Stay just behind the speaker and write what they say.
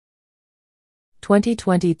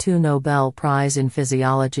2022 Nobel Prize in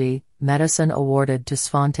Physiology, Medicine awarded to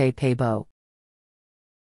Svante Pääbo.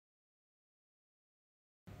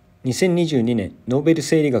 2022年ノーベル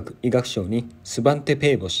生理学医学賞にスバンテ・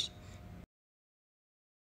ペーボ氏。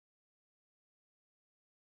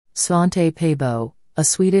Svante Pääbo, a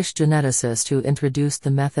Swedish geneticist who introduced the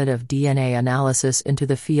method of DNA analysis into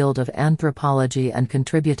the field of anthropology and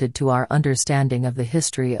contributed to our understanding of the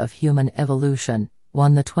history of human evolution,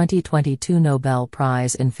 won the 2022 Nobel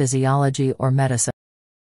Prize in Physiology or Medicine.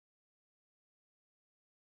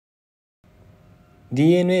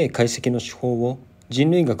 DNA 解析の手法を人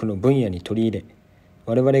類学の分野に取り入れ、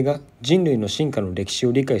我々が人類の進化の歴史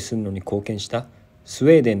を理解するのに貢献したスウ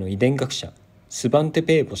ェーデンの遺伝学者スバンテ・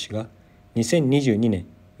ペーボ氏が2022年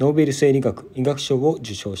ノーベル生理学医学賞を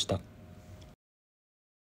受賞した。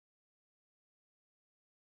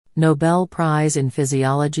Nobel Prize in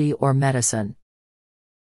Physiology or Medicine.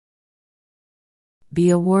 Be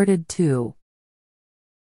awarded to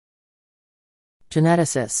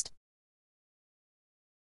Geneticist.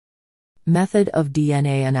 Method of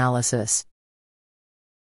DNA analysis.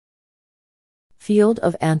 Field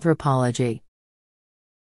of anthropology.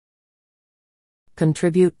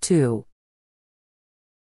 Contribute to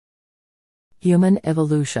human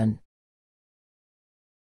evolution.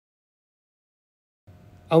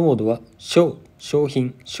 アワードは賞、賞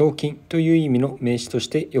品、賞金という意味の名詞とし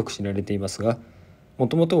てよく知られていますが、も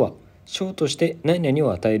ともとは賞として何々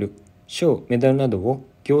を与える、賞、メダルなどを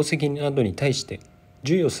業績などに対して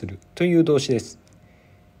授与するという動詞です。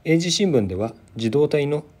英字新聞では自動体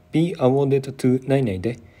の be awarded to 何々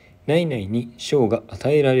で何々に賞が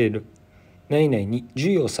与えられる、何々に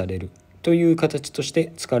授与されるという形とし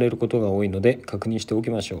て使われることが多いので確認しておき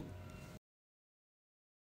ましょう。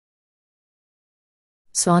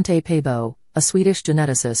Svante Pääbo, a Swedish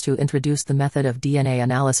geneticist who introduced the method of DNA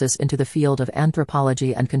analysis into the field of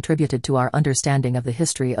anthropology and contributed to our understanding of the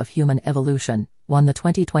history of human evolution, won the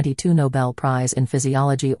 2022 Nobel Prize in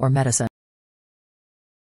Physiology or Medicine.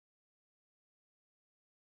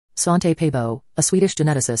 Svante Pääbo, a Swedish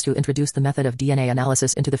geneticist who introduced the method of DNA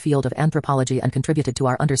analysis into the field of anthropology and contributed to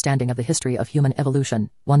our understanding of the history of human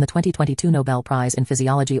evolution, won the 2022 Nobel Prize in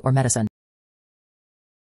Physiology or Medicine.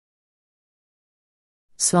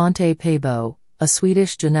 Svante Pääbo, a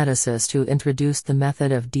Swedish geneticist who introduced the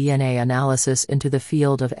method of DNA analysis into the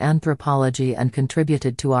field of anthropology and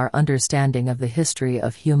contributed to our understanding of the history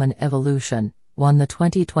of human evolution, won the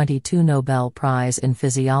 2022 Nobel Prize in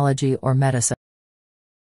Physiology or Medicine.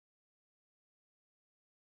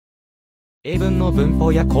 英文の文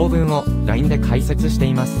法や構文を LINE で解説して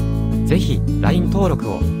います。ぜひ LINE 登録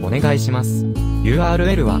をお願いします。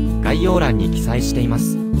URL は概要欄に記載していま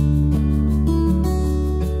す。